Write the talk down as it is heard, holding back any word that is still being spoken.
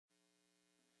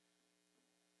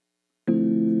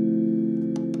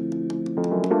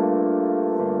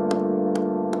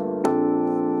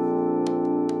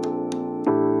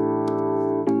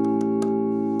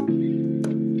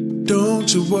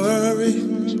Don't you worry,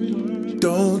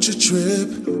 don't you trip.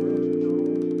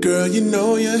 Girl, you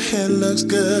know your hair looks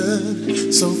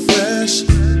good, so fresh.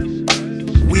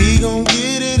 We gon'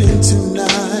 get it in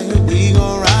tonight. We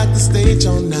gon' rock the stage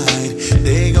all night.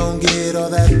 They gon' get all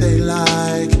that they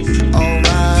like.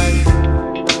 Alright.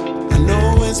 I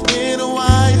know it's been a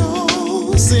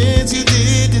while since you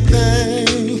did your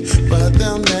thing, but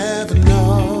they'll never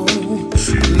know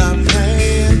I'm not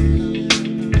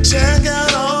playing. Check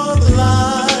out all the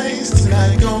lights.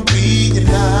 Tonight gon' be your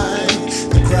night.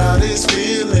 The crowd is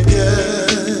feeling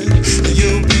good, and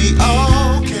you'll be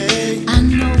okay. I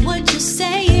know what you're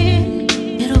saying.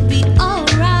 It'll be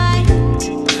alright.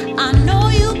 I know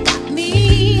you got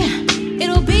me.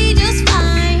 It'll be just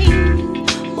fine.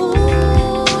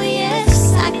 Ooh,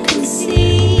 yes, I can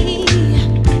see.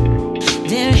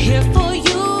 They're here for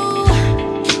you.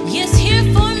 Yes, here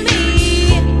for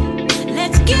me.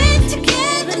 Let's get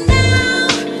together now.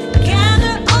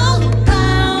 Gather all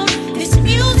around. This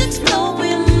music's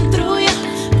flowing through you.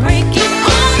 Break it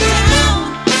all down.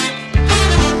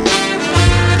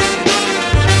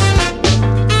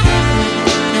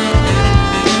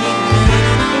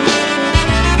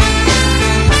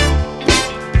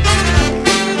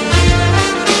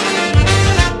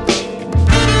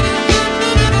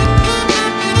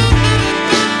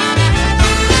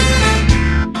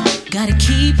 Gotta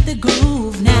keep the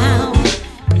groove now,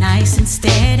 nice and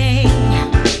steady.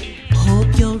 Hope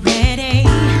you're ready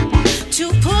to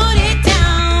put it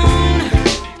down.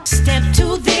 Step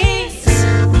to this,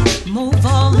 move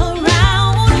all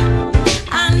around.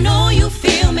 I know you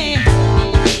feel me.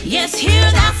 Yes, hear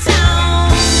that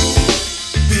sound.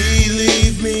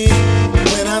 Believe me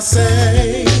when I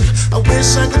say I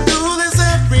wish I could do